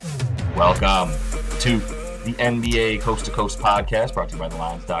Welcome to the NBA Coast to Coast podcast brought to you by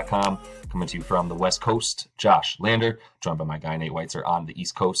TheLines.com. Coming to you from the West Coast, Josh Lander, joined by my guy Nate Weitzer on the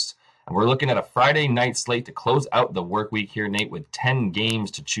East Coast. And we're looking at a Friday night slate to close out the work week here, Nate, with 10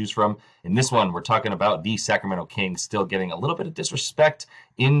 games to choose from. In this one, we're talking about the Sacramento Kings still getting a little bit of disrespect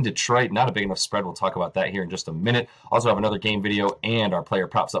in Detroit. Not a big enough spread. We'll talk about that here in just a minute. Also have another game video and our player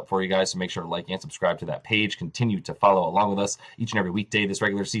props up for you guys, so make sure to like and subscribe to that page. Continue to follow along with us each and every weekday this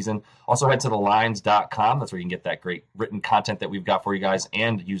regular season. Also head to thelines.com. That's where you can get that great written content that we've got for you guys,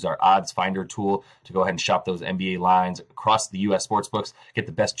 and use our odds finder tool to go ahead and shop those NBA lines across the U.S. sportsbooks. Get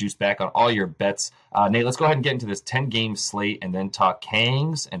the best juice back on all your bets. Nate, let's go ahead and get into this 10-game slate and then talk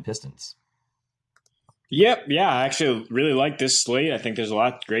Kangs and Pistons. Yep. Yeah, I actually really like this slate. I think there's a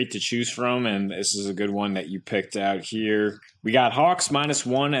lot great to choose from, and this is a good one that you picked out here. We got Hawks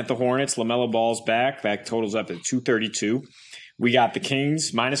 -1 at the Hornets. LaMelo Ball's back. That totals up at 232. We got the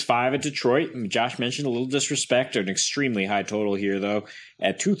Kings -5 at Detroit. Josh mentioned a little disrespect, an extremely high total here, though,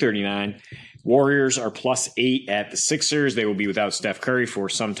 at 239. Warriors are +8 at the Sixers. They will be without Steph Curry for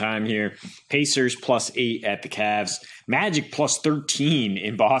some time here. Pacers +8 at the Cavs. Magic +13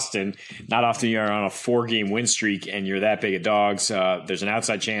 in Boston. Not often you're on a 4-game win streak and you're that big of dogs. There's an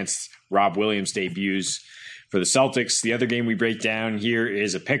outside chance Rob Williams debuts for the Celtics. The other game we break down here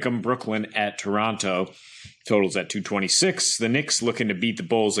is a pick'em, Brooklyn at Toronto. Totals at 226. The Knicks, looking to beat the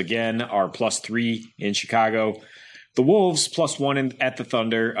Bulls again, are +3 in Chicago. The Wolves +1 at the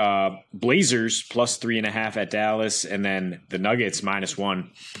Thunder. Blazers +3.5 at Dallas. And then the Nuggets -1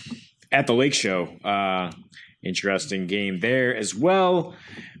 at the Lake Show. Interesting game there as well.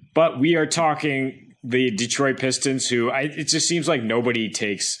 But we are talking the Detroit Pistons, who it just seems like nobody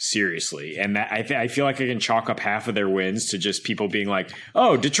takes seriously. And that, I feel like I can chalk up half of their wins to just people being like,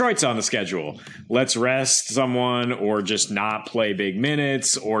 oh, Detroit's on the schedule. Let's rest someone, or just not play big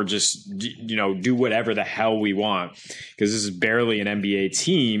minutes, or just, do whatever the hell we want. Because this is barely an NBA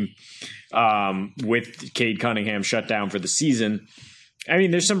team with Cade Cunningham shut down for the season. I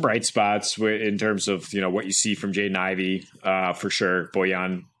mean, there's some bright spots in terms of, what you see from Jaden Ivey, for sure.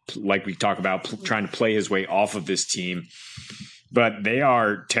 Bojan, like we talk about, trying to play his way off of this team. But they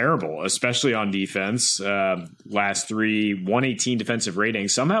are terrible, especially on defense. Last 3, 118 defensive rating.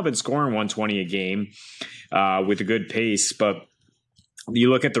 Somehow been scoring 120 a game with a good pace. But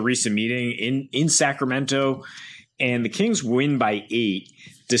you look at the recent meeting in Sacramento, and the Kings win by 8,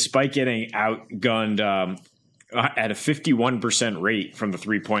 despite getting outgunned at a 51% rate from the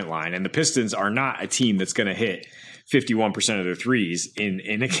three-point line. And the Pistons are not a team that's going to hit 51% of their threes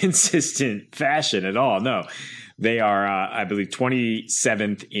in a consistent fashion at all. No, they are, I believe,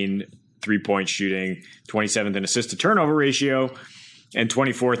 27th in three-point shooting, 27th in assist-to-turnover ratio, and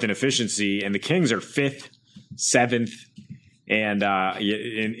 24th in efficiency. And the Kings are 5th, 7th, and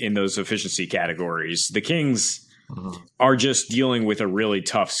in those efficiency categories. The Kings are just dealing with a really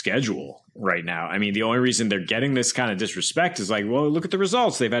tough schedule right now. I mean, the only reason they're getting this kind of disrespect is like, well, look at the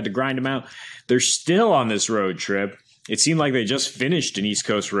results. They've had to grind them out. They're still on this road trip. It seemed like they just finished an East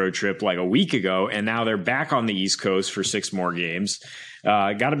Coast road trip like a week ago, and now they're back on the East Coast for 6 more games.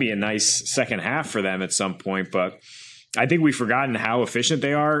 Got to be a nice second half for them at some point, but I think we've forgotten how efficient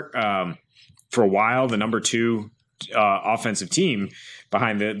they are. For a while, the number 2 offensive team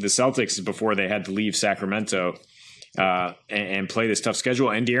behind the Celtics before they had to leave Sacramento and play this tough schedule.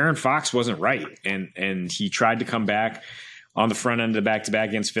 And De'Aaron Fox wasn't right, and he tried to come back on the front end of the back-to-back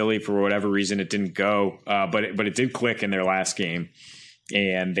against Philly. For whatever reason, it didn't go, but it did click in their last game,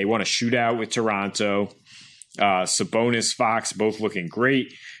 and they won a shootout with Toronto. Sabonis, Fox, both looking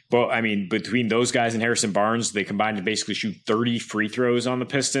great. But I mean, between those guys and Harrison Barnes, they combined to basically shoot 30 free throws on the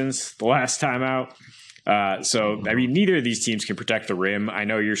Pistons the last time out. So I mean, neither of these teams can protect the rim. I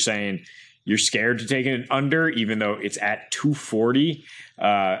know you're saying you're scared to take it under, even though it's at 240.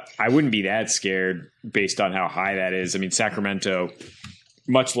 I wouldn't be that scared based on how high that is. I mean, Sacramento,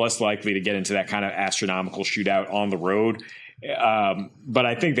 much less likely to get into that kind of astronomical shootout on the road. But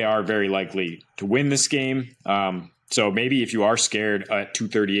I think they are very likely to win this game. So maybe if you are scared at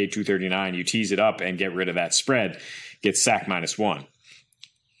 238, 239, you tease it up and get rid of that spread, get Sac -1.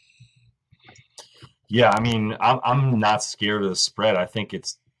 Yeah, I mean, I'm not scared of the spread. I think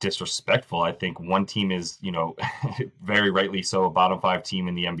it's disrespectful. I think one team is, very rightly so, a bottom 5 team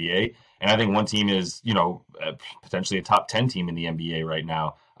in the NBA. And I think one team is, potentially a top 10 team in the NBA right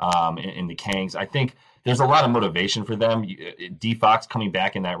now, in the Kangs. I think there's a lot of motivation for them. D Fox coming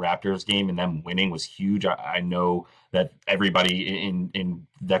back in that Raptors game and them winning was huge. I know that everybody in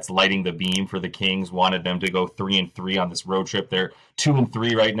that's lighting the beam for the Kings wanted them to go 3-3 on this road trip. They're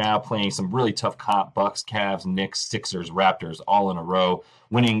 2-3 right now, playing some really tough comp: Bucks, Cavs, Knicks, Sixers, Raptors, all in a row,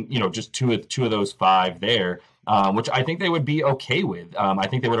 winning just two of those five there. Which I think they would be okay with. I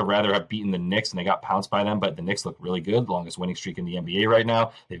think they would have rather have beaten the Knicks, and they got pounced by them, but the Knicks look really good, longest winning streak in the NBA right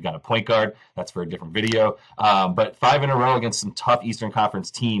now. They've got a point guard. That's for a different video. But 5 in a row against some tough Eastern Conference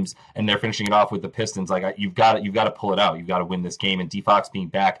teams, and they're finishing it off with the Pistons. Like, you've got to pull it out. You've got to win this game, and D Fox being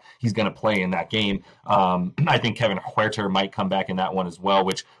back, he's going to play in that game. I think Kevin Huerter might come back in that one as well,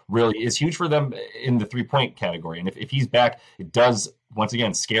 which really is huge for them in the 3-point category. And if he's back, it does once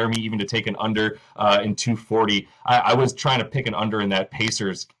again scare me even to take an under in 240. I was trying to pick an under in that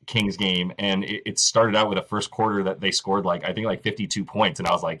Pacers Kings game, and it started out with a first quarter that they scored like 52 points, and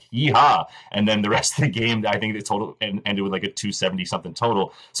I was like, yeehaw. And then the rest of the game, I think the total ended with like a 270 something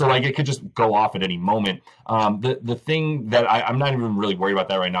total. So like it could just go off at any moment. The thing that I'm not even really worried about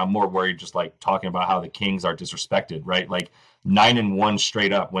that right now. I'm more worried just like talking about how the Kings are disrespected, right? Like 9-1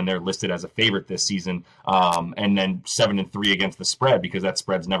 straight up when they're listed as a favorite this season, and then 7-3 against the spread, because that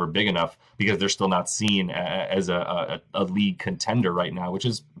spread's never big enough, because they're still not seen as a league contender right now, which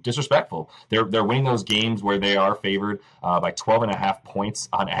is disrespectful. They're winning those games where they are favored by 12.5 points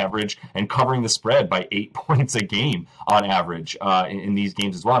on average, and covering the spread by 8 points a game on average in these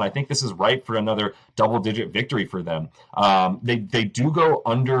games as well. And I think this is ripe for another double-digit victory for them. They do go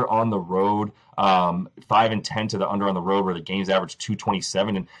under on the road. 5-10 to the under on the road, where the games average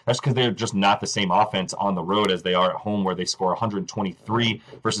 227, and that's because they're just not the same offense on the road as they are at home, where they score 123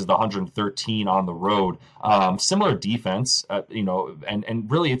 versus the 113 on the road. Similar defense,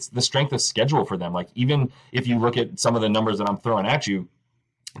 and really it's the strength of schedule for them. Like, even if you look at some of the numbers that I'm throwing at you,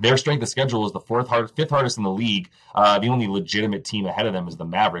 their strength of schedule is the fifth hardest in the league. The only legitimate team ahead of them is the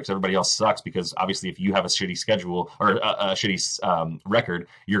Mavericks. Everybody else sucks, because obviously if you have a shitty schedule or a shitty record,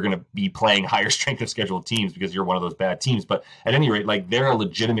 you're going to be playing higher strength of schedule teams because you're one of those bad teams. But at any rate, like, they're a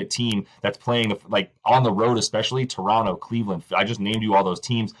legitimate team that's playing like on the road, especially Toronto, Cleveland. I just named you all those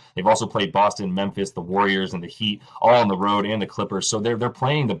teams. They've also played Boston, Memphis, the Warriors, and the Heat, all on the road, and the Clippers. So they're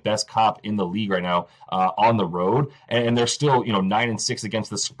playing the best comp in the league right now on the road, and they're still 9-6 against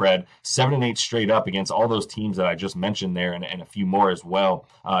the spread, 7-8 straight up against all those teams that I just mentioned there, and a few more as well,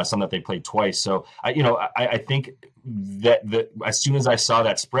 some that they played twice. So I think that as soon as I saw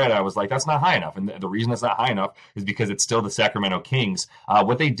that spread, I was like, that's not high enough. And the reason it's not high enough is because it's still the Sacramento Kings.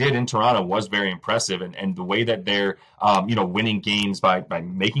 What they did in Toronto was very impressive, and the way that they're winning games by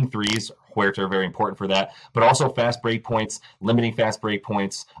making threes. Huerter, very important for that, but also fast break points, limiting fast break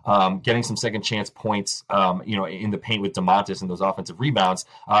points, getting some second chance points, in the paint with DeMontis and those offensive rebounds,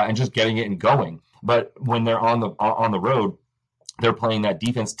 and just getting it and going. But when they're on the road, they're playing that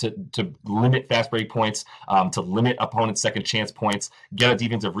defense to limit fast break points, to limit opponents' second chance points, get a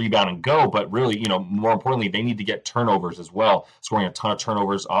defensive rebound and go. But really, more importantly, they need to get turnovers as well, scoring a ton of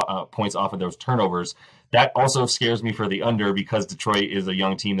turnovers, points off of those turnovers. That also scares me for the under, because Detroit is a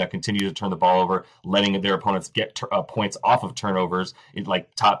young team that continues to turn the ball over, letting their opponents get points off of turnovers. It's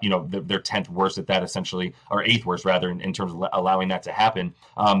like they're 10th worst at that, essentially, or 8th worst rather, in terms of allowing that to happen.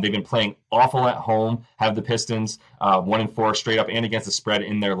 They've been playing awful at home, have the Pistons 1-4 straight up and against the spread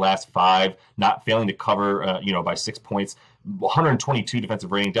in their last 5, not failing to cover by 6 points. 122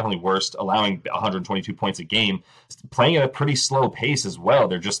 defensive rating, definitely worst, allowing 122 points a game, playing at a pretty slow pace as well.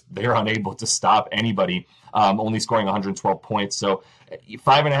 They're unable to stop anybody, only scoring 112 points. So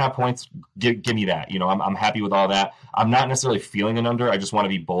 5.5 points, give me that. I'm happy with all that. I'm not necessarily feeling an under. I just want to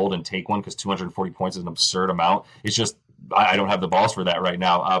be bold and take one, because 240 points is an absurd amount. It's just, I don't have the balls for that right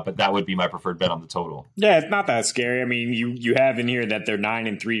now, but that would be my preferred bet on the total. Yeah, it's not that scary. I mean, you have in here that they're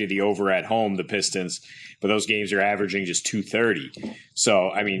 9-3 to the over at home, the Pistons, but those games are averaging just 230.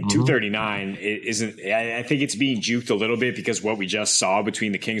 So, I mean, 239 isn't. I think it's being juked a little bit, because what we just saw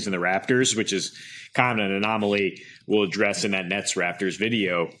between the Kings and the Raptors, which is kind of an anomaly, we'll address in that Nets Raptors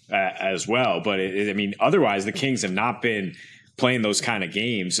video as well. But otherwise, the Kings have not been playing those kind of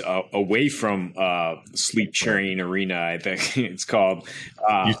games away from Sleep Train Arena, I think it's called.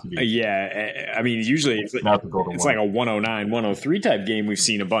 Yeah, I mean, usually it's like a 109, 103 type game we've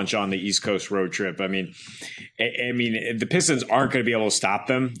seen a bunch on the East Coast road trip. I mean, the Pistons aren't going to be able to stop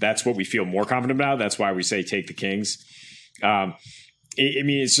them. That's what we feel more confident about. That's why we say take the Kings.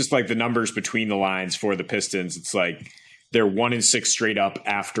 It's just like the numbers between the lines for the Pistons. It's like they're 1-6 straight up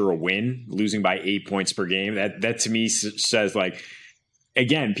after a win, losing by 8 points per game. That to me says, like,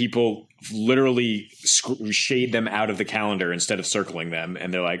 again, people literally shade them out of the calendar instead of circling them.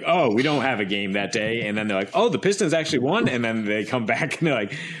 And they're like, oh, we don't have a game that day. And then they're like, oh, the Pistons actually won. And then they come back and they're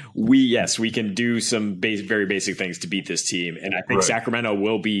like, we can do some very basic things to beat this team. And I think Sacramento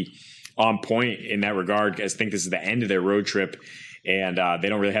will be on point in that regard. I think this is the end of their road trip. And they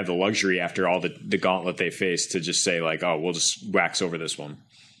don't really have the luxury after all the gauntlet they faced to just say like, oh, we'll just wax over this one.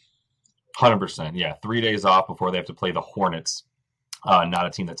 100%. Yeah. 3 days off before they have to play the Hornets. Not a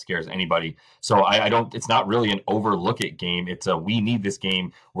team that scares anybody. So I don't, it's not really an overlook it game. It's we need this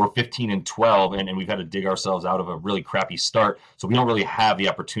game. We're 15-12 and we've had to dig ourselves out of a really crappy start. So we don't really have the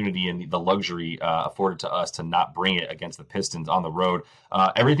opportunity and the luxury afforded to us to not bring it against the Pistons on the road.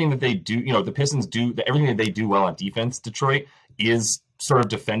 Everything that they do, the Pistons do, everything that they do well on defense, Detroit, is sort of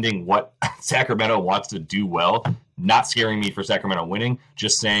defending what Sacramento wants to do well, not scaring me for Sacramento winning,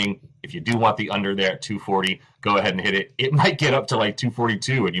 just saying, if you do want the under there at 240, go ahead and hit it. It might get up to like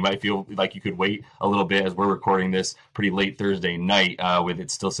 242, and you might feel like you could wait a little bit as we're recording this pretty late Thursday night with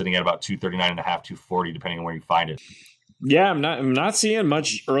it still sitting at about 239.5, 240, depending on where you find it. Yeah, I'm not seeing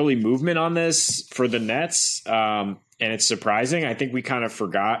much early movement on this for the Nets, and it's surprising. I think we kind of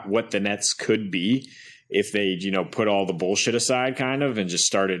forgot what the Nets could be if they, put all the bullshit aside kind of and just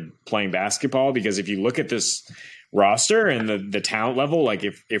started playing basketball. Because if you look at this roster and the talent level, like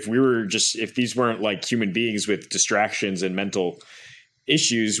if these weren't like human beings with distractions and mental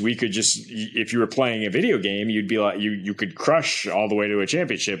issues, we could just, if you were playing a video game, you'd be like, you could crush all the way to a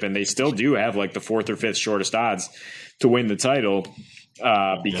championship. And they still do have like the fourth or fifth shortest odds to win the title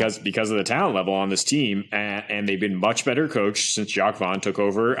because of the talent level on this team. And they've been much better coached since Jacques Vaughn took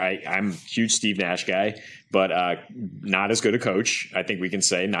over. I'm a huge Steve Nash guy, but not as good a coach. I think we can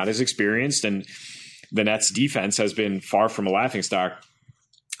say not as experienced. And the Nets defense has been far from a laughingstock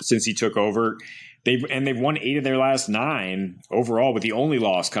since he took over. They've won 8 of their last 9 overall, with the only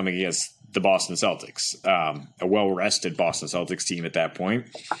loss coming against the Boston Celtics, a well-rested Boston Celtics team at that point.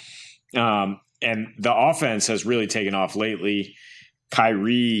 And the offense has really taken off lately.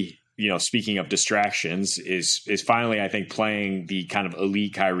 Kyrie, speaking of distractions, is finally, I think, playing the kind of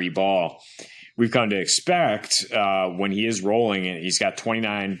elite Kyrie ball we've come to expect when he is rolling. And he's got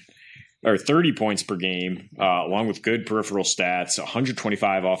 29 or 30 points per game, along with good peripheral stats,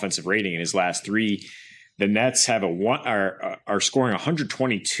 125 offensive rating in his last 3. The Nets have are scoring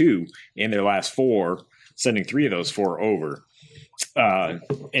 122 in their last 4, sending 3 of those 4 over.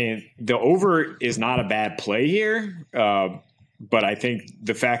 And the over is not a bad play here, but I think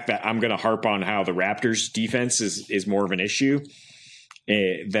the fact that I'm going to harp on how the Raptors defense is more of an issue.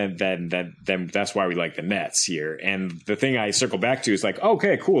 Then that's why we like the Nets here. And the thing I circle back to is like,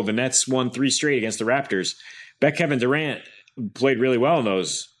 okay, cool. The Nets won 3 straight against the Raptors. Bet Kevin Durant played really well in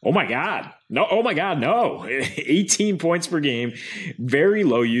those. Oh my God. No. 18 points per game, very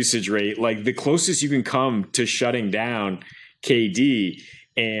low usage rate, like the closest you can come to shutting down KD.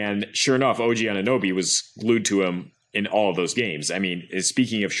 And sure enough, OG Anunoby was glued to him in all of those games. I mean,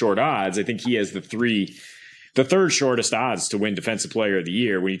 speaking of short odds, I think he has the third shortest odds to win Defensive Player of the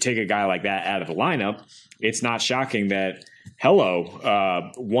Year. When you take a guy like that out of the lineup, it's not shocking that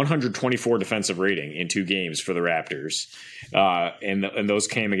 124 defensive rating in 2 games for the Raptors. And those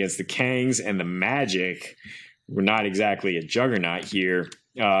came against the Kings and the Magic. We're not exactly a juggernaut here.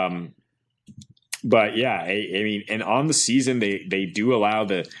 But yeah, I mean, and on the season, they do allow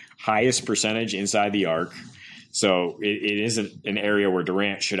the highest percentage inside the arc. So it is an area where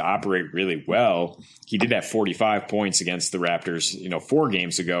Durant should operate really well. He did have 45 points against the Raptors, 4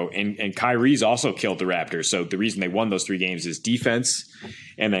 games ago. And Kyrie's also killed the Raptors. So the reason they won those 3 games is defense.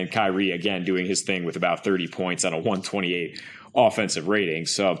 And then Kyrie, again, doing his thing with about 30 points on a 128 offensive rating.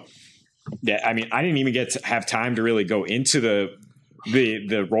 So, yeah, I mean, I didn't even get to have time to really go into the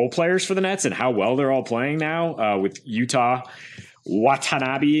role players for the Nets and how well they're all playing now with Utah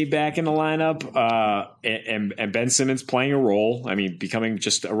Watanabe back in the lineup, and Ben Simmons playing a role. I mean, becoming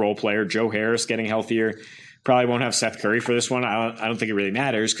just a role player. Joe Harris getting healthier. Probably won't have Seth Curry for this one. I don't think it really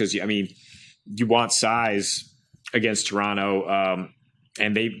matters because, I mean, you want size against Toronto.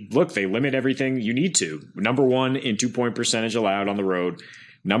 And they limit everything you need to. Number 1 in 2-point percentage allowed on the road.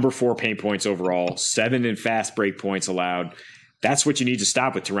 Number 4 paint points overall. 7 in fast break points allowed. That's what you need to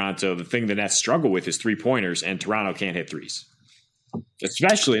stop with Toronto. The thing the Nets struggle with is 3-pointers, and Toronto can't hit threes.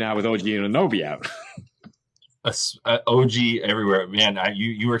 Especially now with OG Anunoby out. OG everywhere, man.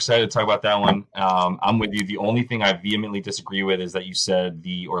 You were excited to talk about that one. I'm with you. The only thing I vehemently disagree with is that you said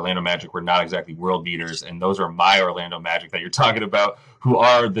the Orlando Magic were not exactly world beaters, and those are my Orlando Magic that you're talking about, who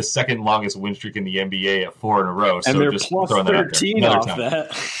are the second longest win streak in the NBA at 4 in a row. And so they're just plus 13 off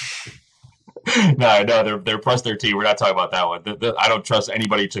that. No, they're plus 13. We're not talking about that one. I don't trust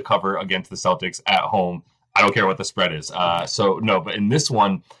anybody to cover against the Celtics at home. I don't care what the spread is. So no, but in this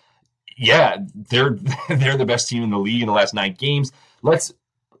one, yeah, they're they're the best team in the league in the last 9 games. Let's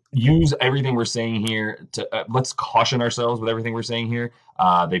use everything we're saying here to let's caution ourselves with everything we're saying here.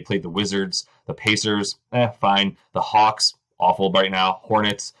 They played the Wizards, the Pacers, fine. The Hawks, awful right now.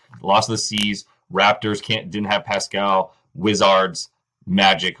 Hornets, lost to the Seas. Raptors didn't have Pascal. Wizards,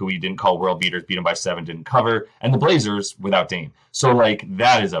 Magic, who we didn't call world beaters, beat them by 7, didn't cover, and the Blazers without Dame. So, like,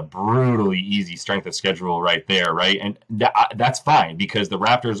 that is a brutally easy strength of schedule right there, right? And that's fine because the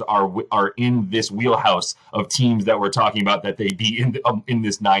Raptors are in this wheelhouse of teams that we're talking about that they beat in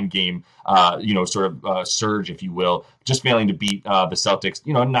this 9-game, surge, if you will, just failing to beat the Celtics.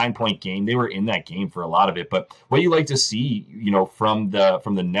 A 9-point game. They were in that game for a lot of it. But what you like to see, from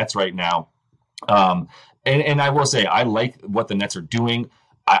the Nets right now. And I will say, I like what the Nets are doing.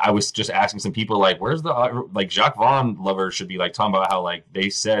 I was just asking some people, like, where's Jacques Vaughn lovers should be like talking about how, like, they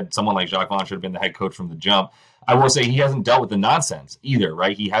said someone like Jacques Vaughn should have been the head coach from the jump. I will say he hasn't dealt with the nonsense either,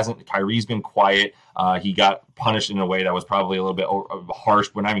 right? Kyrie's been quiet. He got punished in a way that was probably a little bit harsh.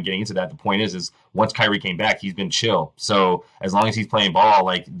 We're not even getting into that. The point is once Kyrie came back, he's been chill. So as long as he's playing ball,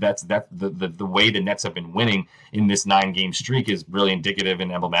 like that's the way the Nets have been winning in this 9-game streak is really indicative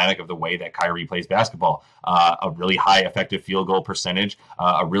and emblematic of the way that Kyrie plays basketball. A really high effective field goal percentage,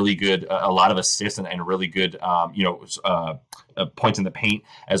 a really good, a lot of assists and really good, points in the paint,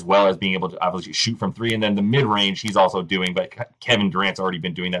 as well as being able to obviously shoot from 3. And then the mid-range he's also doing, but Kevin Durant's already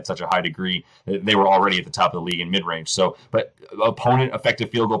been doing that at such a high degree. They were already at the top of the league in mid-range. So, but opponent effective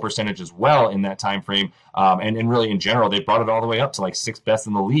field goal percentage as well in that time frame. And really in general, they brought it all the way up to like 6th best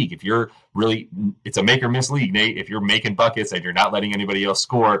in the league. If you're really, it's a make or miss league, Nate. If you're making buckets and you're not letting anybody else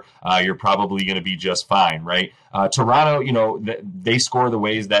score, you're probably going to be just fine, right? Toronto, they score the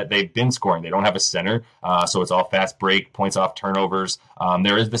ways that they've been scoring. They don't have a center, so it's all fast break, points off turnovers.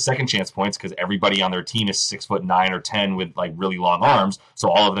 There is the second chance points because everybody on their team is 6'9" or 10 with like really long arms, so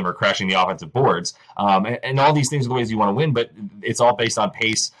all of them are crashing the offensive boards. And all these things are the ways you want to win, but it's all based on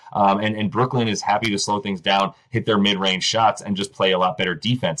pace. And Brooklyn is happy to slow things down, hit their mid-range shots, and just play a lot better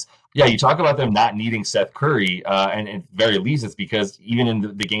defense. Yeah, you talk about them not needing Seth Curry, and at very least it's because even in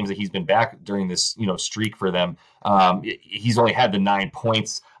the games that he's been back during this streak for them, he's only had the 9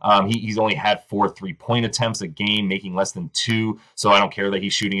 points. He's only had 4 3-point attempts a game, making less than 2. So I don't care that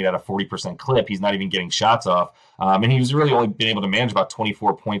he's shooting it at a 40% clip. He's not even getting shots off. And he's really only been able to manage about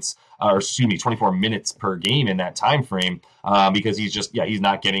 24 minutes per game in that time frame, because he's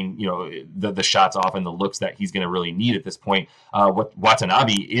not getting the shots off and the looks that he's going to really need at this point.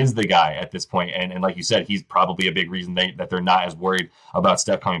 Watanabe is the guy at this point, and like you said, he's probably a big reason that they're not as worried about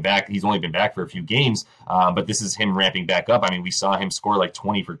Steph coming back. He's only been back for a few games, but this is him ramping back up. I mean, we saw him score like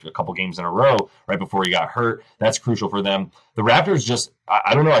 20 for a couple games in a row right before he got hurt. That's crucial for them. The Raptors just,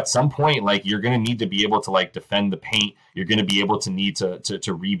 I don't know, at some point, like, you're going to need to be able to like defend the paint. You're going to be able to need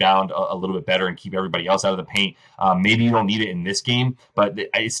to rebound a little bit better and keep everybody else out of the paint. Maybe you don't need it in this game, but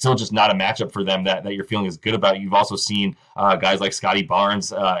it's still just not a matchup for them that you're feeling as good about. You've also seen guys like Scotty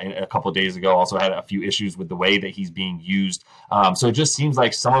Barnes a couple of days ago also had a few issues with the way that he's being used. So it just seems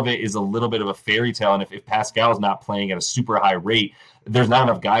like some of it is a little bit of a fairy tale. And if Pascal's not playing at a super high rate, there's not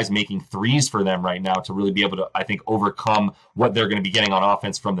enough guys making threes for them right now to really be able to, I think, overcome what they're going to be getting on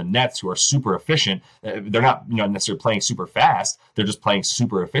offense from the Nets, who are super efficient. They're not necessarily playing super fast. They're just playing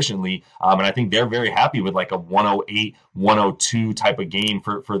super efficiently. And I think they're very happy with like a 108, 102 type of game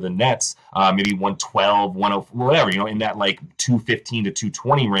for the Nets, maybe 112, 104, whatever, in that like 215 to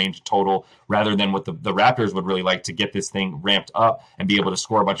 220 range total, rather than what the Raptors would really like to get this thing ramped up and be able to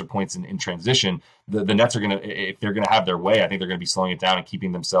score a bunch of points in transition. The Nets are going to, if they're going to have their way, I think they're going to be slowing it down and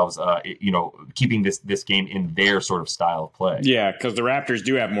keeping themselves, keeping this game in their sort of style of play. Yeah, because the Raptors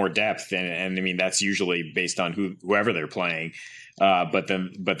do have more depth, and I mean that's usually based on whoever they're playing. But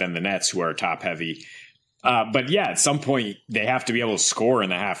then the Nets, who are top heavy. But yeah, at some point they have to be able to score in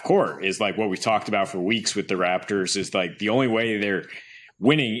the half court. Is like what we've talked about for weeks with the Raptors. Is like the only way they're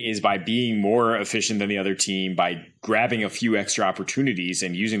winning is by being more efficient than the other team, by grabbing a few extra opportunities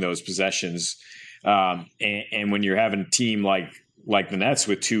and using those possessions. And when you're having a team like the Nets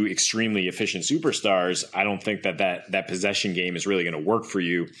with 2 extremely efficient superstars, I don't think that possession game is really going to work for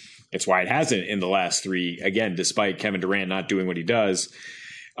you. It's why it hasn't in the last 3, again, despite Kevin Durant not doing what he does,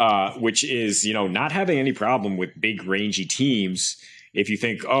 which is, not having any problem with big rangy teams. If you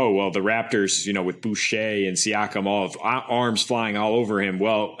think, oh, well, the Raptors, with Boucher and Siakam, all of arms flying all over him.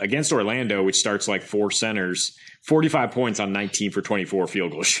 Well, against Orlando, which starts like 4 centers 45 points on 19 for 24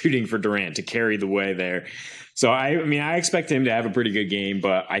 field goal shooting for Durant to carry the way there. So, I expect him to have a pretty good game,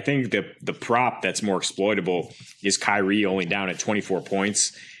 but I think the prop that's more exploitable is Kyrie only down at 24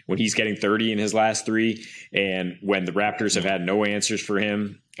 points when he's getting 30 in his last three, and when the Raptors have had no answers for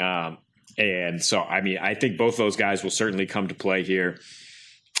him. And so, I think both those guys will certainly come to play here.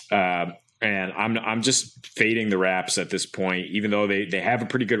 And I'm just fading the Raps at this point, even though they have a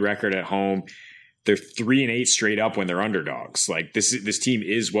pretty good record at home. They're 3-8 straight up when they're underdogs. Like this team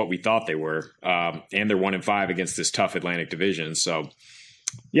is what we thought they were, and they're 1-5 against this tough Atlantic division. So,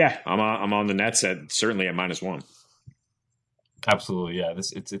 yeah, I'm on the Nets certainly at -1. Absolutely, yeah.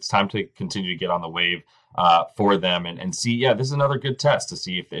 It's time to continue to get on the wave for them and see. Yeah, this is another good test to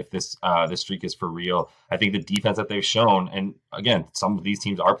see if this streak is for real. I think the defense that they've shown, and again, some of these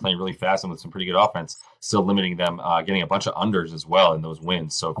teams are playing really fast and with some pretty good offense, still limiting them, getting a bunch of unders as well in those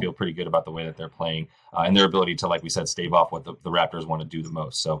wins. So feel pretty good about the way that they're playing and their ability to, like we said, stave off what the Raptors want to do the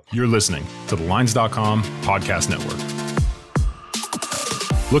most. So you're listening to the Lines.com podcast network.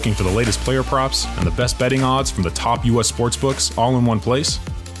 Looking for the latest player props and the best betting odds from the top U.S. sportsbooks all in one place?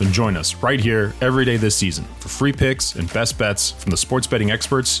 Then join us right here every day this season for free picks and best bets from the sports betting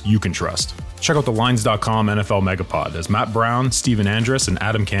experts you can trust. Check out the Lines.com NFL Megapod as Matt Brown, Steven Andress, and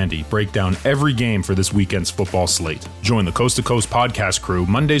Adam Candy break down every game for this weekend's football slate. Join the Coast to Coast podcast crew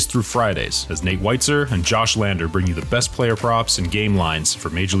Mondays through Fridays as Nate Weitzer and Josh Lander bring you the best player props and game lines for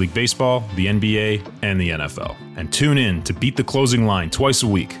Major League Baseball, the NBA, and the NFL. And tune in to Beat the Closing Line twice a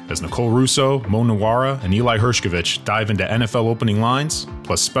week as Nicole Russo, Mo Nawara, and Eli Hershkovich dive into NFL opening lines,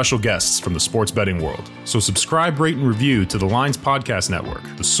 plus special guests from the sports betting world. So subscribe, rate, and review to the Lines Podcast Network,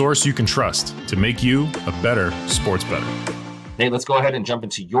 the source you can trust to make you a better sports bettor. Nate, let's go ahead and jump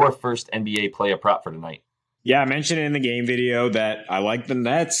into your first NBA player prop for tonight. Yeah, I mentioned in the game video that I like the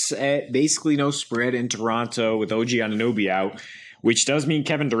Nets at basically no spread in Toronto with OG Anunoby out, which does mean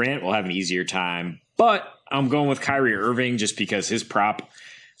Kevin Durant will have an easier time. But I'm going with Kyrie Irving just because his prop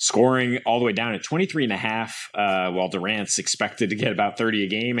scoring all the way down at 23.5, while Durant's expected to get about 30 a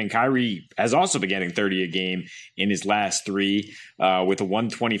game. And Kyrie has also been getting 30 a game in his last three with a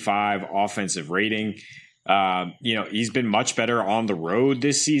 125 offensive rating. He's been much better on the road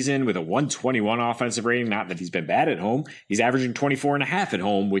this season with a 121 offensive rating. Not that he's been bad at home. He's averaging 24.5 at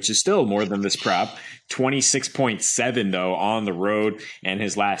home, which is still more than this prop. 26.7 though on the road, and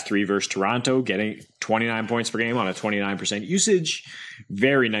his last three versus Toronto, getting 29 points per game on a 29% usage.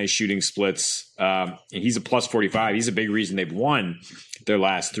 Very nice shooting splits. He's a plus 45. He's a big reason they've won their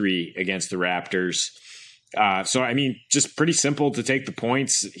last three against the Raptors. Just pretty simple to take the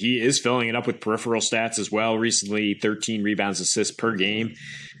points. He is filling it up with peripheral stats as well. Recently, 13 rebounds, assists per game.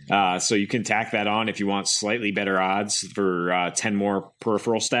 So you can tack that on if you want slightly better odds for 10 more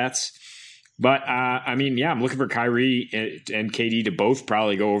peripheral stats. But, I'm looking for Kyrie and KD to both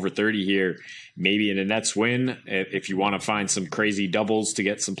probably go over 30 here, maybe in a Nets win if you want to find some crazy doubles to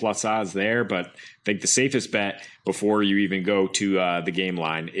get some plus odds there. But I think the safest bet before you even go to the game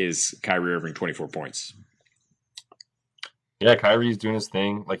line is Kyrie Irving 24 points. Yeah, Kyrie's doing his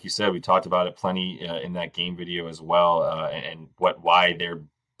thing. Like you said, we talked about it plenty in that game video as well, and why they're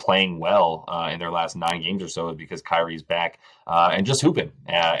playing well in their last 9 games or so is because Kyrie's back and just hooping.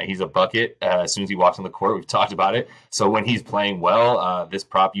 He's a bucket as soon as he walks on the court. We've talked about it. So when he's playing well, this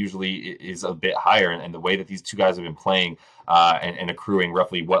prop usually is a bit higher. And the way that these two guys have been playing and accruing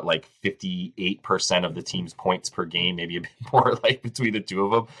roughly 58% of the team's points per game, maybe a bit more like between the two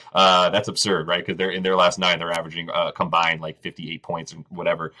of them. That's absurd, right? Because they're in their last 9, they're averaging combined like 58 points and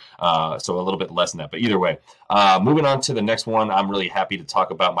whatever. So a little bit less than that. But either way, moving on to the next one, I'm really happy to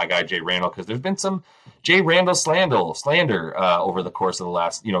talk about my guy Jay Randall because there's been some Jay Randall slander over the course of the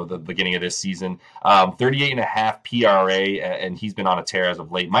last, the beginning of this season. 38.5 PRA, and he's been on a tear as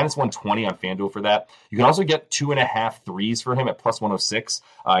of late. -120 on FanDuel for that. You can also get 2.5 threes for him at plus 106.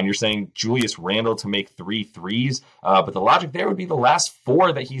 And you're saying Julius Randle to make 3 threes. But the logic there would be the last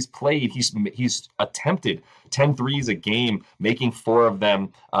 4 that he's played. He's attempted 10 threes a game, making 4 of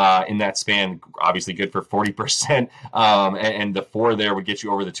them in that span. Obviously good for 40%. And the 4 there would get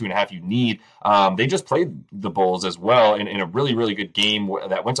you over the 2.5 you need. They just played the Bulls as well in a really, really good game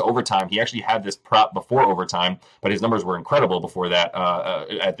that went to overtime. He actually had this prop before overtime, but his numbers were incredible before that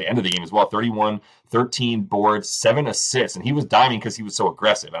at the end of the game as well. 31, 13 boards, 7 assists, and he was diming because he was so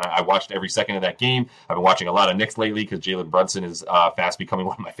aggressive. And I watched every second of that game. I've been watching a lot of Knicks lately because Jalen Brunson is fast becoming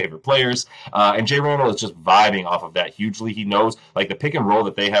one of my favorite players. And Jay Randall is just vibing off of that hugely. He knows, like, the pick and roll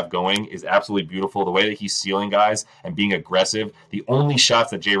that they have going is absolutely beautiful. The way that he's sealing guys and being aggressive. The only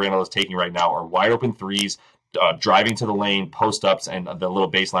shots that Jay Randall is taking right now are wide open threes, driving to the lane, post-ups, and the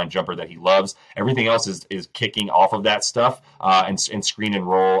little baseline jumper that he loves. Everything else is kicking off of that stuff and screen and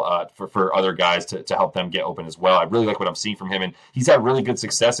roll for other guys to help them get open as well. I really like what I'm seeing from him, and he's had really good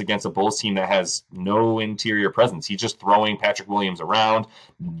success against a Bulls team that has no interior presence. He's just throwing Patrick Williams around.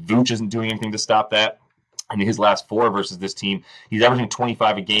 Vooch isn't doing anything to stop that. In his last 4 versus this team, he's averaging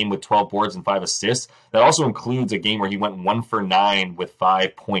 25 a game with 12 boards and 5 assists. That also includes a game where he went 1 for 9 with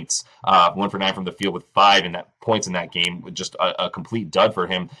 5 points, 1 for 9 from the field with 5 points in that game, just a complete dud for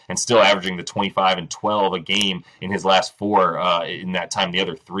him, and still averaging the 25 and 12 a game in his last 4 in that time. The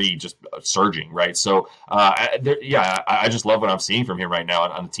other 3 just surging, right? So, I just love what I'm seeing from him right now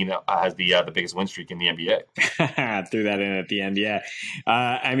on the team that has the biggest win streak in the NBA. Threw that in at the end, yeah.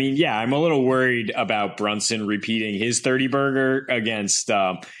 I'm a little worried about Brunson repeating his 30-burger against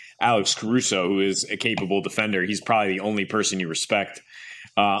Alex Caruso, who is a capable defender. He's probably the only person you respect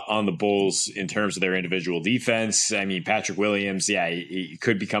on the Bulls in terms of their individual defense. I mean, Patrick Williams, he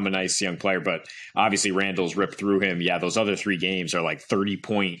could become a nice young player, but obviously Randall's ripped through him. Yeah, those other 3 games are like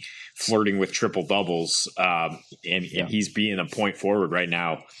 30-point flirting with triple doubles, and he's being a point forward right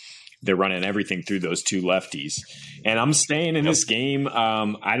now. They're running everything through those 2 lefties. And I'm staying in this game.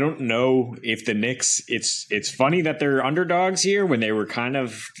 I don't know if the Knicks – it's funny that they're underdogs here when they were kind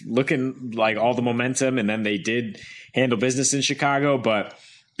of looking like all the momentum, and then they did handle business in Chicago. But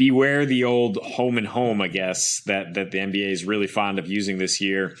beware the old home and home, I guess, that the NBA is really fond of using this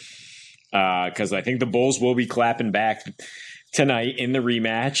year, because I think the Bulls will be clapping back tonight in the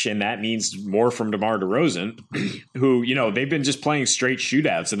rematch, and that means more from DeMar DeRozan, who, they've been just playing straight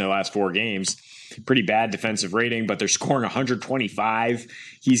shootouts in their last 4 games. Pretty bad defensive rating, but they're scoring 125.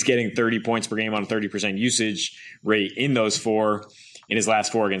 He's getting 30 points per game on a 30% usage rate in those 4. In his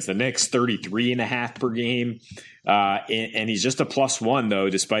last 4 against the Knicks, 33.5 per game. And he's just a +1, though,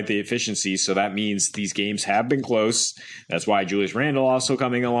 despite the efficiency. So that means these games have been close. That's why Julius Randle also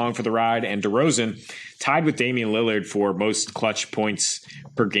coming along for the ride. And DeRozan tied with Damian Lillard for most clutch points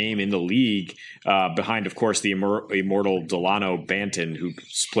per game in the league, behind, of course, the immortal Delano Banton, who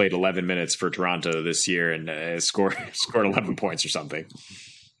played 11 minutes for Toronto this year and scored 11 points or something.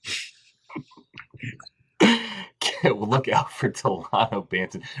 Well, look out for Delano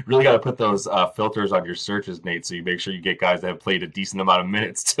Banton. Really got to put those filters on your searches, Nate, so you make sure you get guys that have played a decent amount of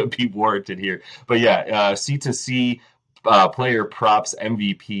minutes to be warranted here. But C2C player props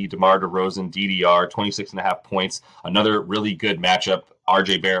MVP, DeMar DeRozan, DDR, 26.5 points. Another really good matchup.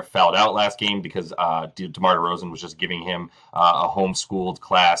 RJ Barrett fouled out last game because DeMar DeRozan was just giving him a homeschooled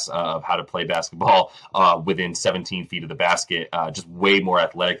class of how to play basketball within 17 feet of the basket. Just way more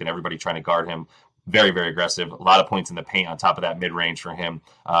athletic than everybody trying to guard him. Very, very aggressive. A lot of points in the paint on top of that mid-range for him.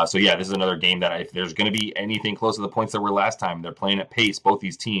 This is another game that if there's going to be anything close to the points that were last time, they're playing at pace, both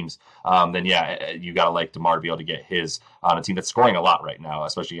these teams, then you got to like DeMar to be able to get his on a team that's scoring a lot right now,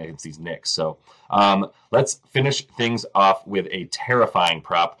 especially against these Knicks. So let's finish things off with a terrifying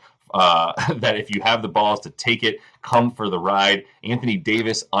prop. That if you have the balls to take it, come for the ride. Anthony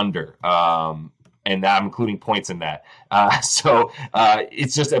Davis under. And I'm including points in that.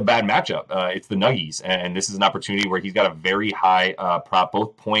 It's just a bad matchup. It's the Nuggies, and this is an opportunity where he's got a very high prop,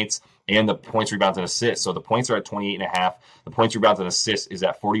 both points and the points, rebounds, and assists. So the points are at 28.5. The points, rebounds, and assists is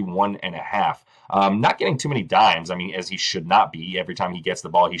at 41.5. Not getting too many dimes, as he should not be. Every time he gets the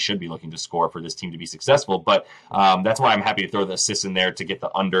ball, he should be looking to score for this team to be successful. But that's why I'm happy to throw the assists in there to get the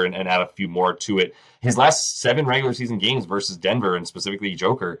under and add a few more to it. His last 7 regular season games versus Denver, and specifically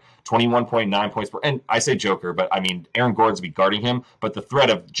Joker, 21.9 points per. And I say Joker, but Aaron Gordon's be guarding him. But the threat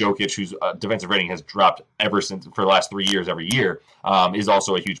of Jokic, whose defensive rating has dropped ever since for the last 3 years, every year, is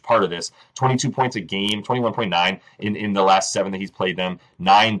also a huge part of this. 22 points a game, 21.9 in the last 7 that he's played them.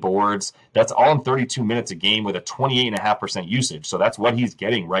 9 boards. That's all in 32 minutes a game with a 28.5% usage. So that's what he's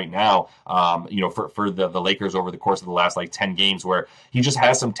getting right now. For the Lakers over the course of the last 10 games, where he just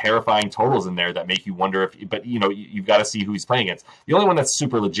has some terrifying totals in there that make you wonder if. But you've got to see who he's playing against. The only one that's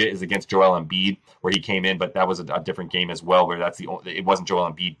super legit is against Joel Embiid, where he came in, but that was a different game as well, where it wasn't Joel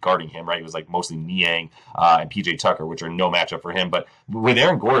Embiid guarding him, right? It was mostly Niang and PJ Tucker, which are no matchup for him. But with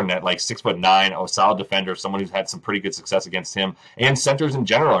Aaron Gordon at 6'9", a solid defender, someone who's had some pretty good success against him, and centers in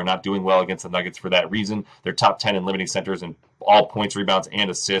general are not doing well against the Nuggets for that reason. They're top 10 in limiting centers in all points, rebounds, and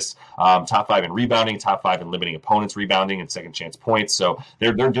assists. Top 5 in rebounding, top 5 in limiting opponents rebounding and second chance points. So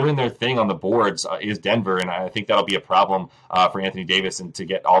they're doing their thing on the boards. Is Denver, and I think that'll be a problem for Anthony Davis, and to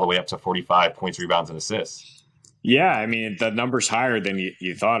get all the way up to 45 points, rebounds, and assists. Yeah, the number's higher than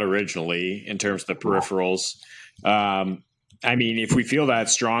you thought originally in terms of the peripherals. I mean, if we feel that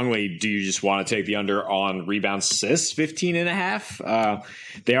strongly, do you just want to take the under on rebound assists, 15.5?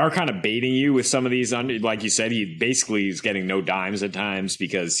 They are kind of baiting you with some of these under. Like you said, he basically is getting no dimes at times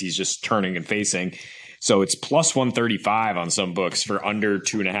because he's just turning and facing. So it's plus 135 on some books for under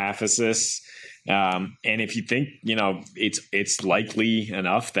 2.5 assists. And if you think, it's likely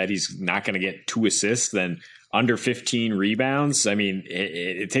enough that he's not going to get 2 assists, then under 15 rebounds. I mean,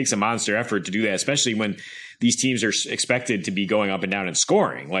 it takes a monster effort to do that, especially when these teams are expected to be going up and down in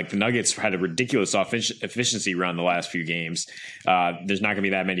scoring. Like the Nuggets had a ridiculous efficiency run the last few games. There's not going to be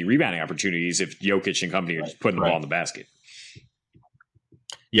that many rebounding opportunities if Jokic and company are just putting the ball in the basket.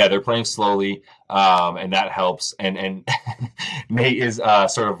 Yeah, they're playing slowly, and that helps. And Nate is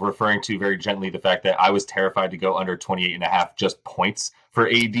sort of referring to very gently the fact that I was terrified to go under 28.5 just points for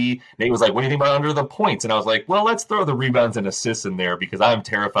AD. Nate was like, what do you think about under the points? And I was like, well, let's throw the rebounds and assists in there because I'm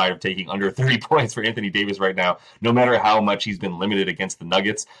terrified of taking under 30 points for Anthony Davis right now, no matter how much he's been limited against the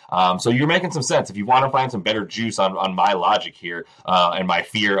Nuggets. So you're making some sense. If you want to find some better juice on my logic here and my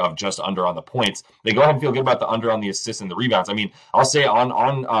fear of just under on the points, then go ahead and feel good about the under on the assists and the rebounds. I mean, I'll say on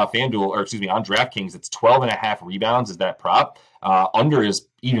FanDuel, or excuse me, on DraftKings, it's 12.5 rebounds is that prop. Under is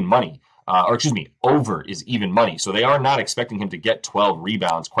even money. Over is even money. So they are not expecting him to get 12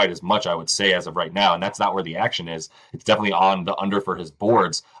 rebounds quite as much, I would say, as of right now. And that's not where the action is. It's definitely on the under for his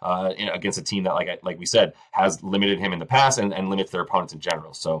boards against a team that, like we said, has limited him in the past and limits their opponents in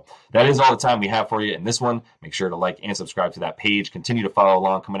general. So that is all the time we have for you in this one. Make sure to like and subscribe to that page. Continue to follow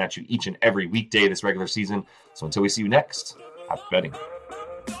along, coming at you each and every weekday this regular season. So until we see you next, happy betting.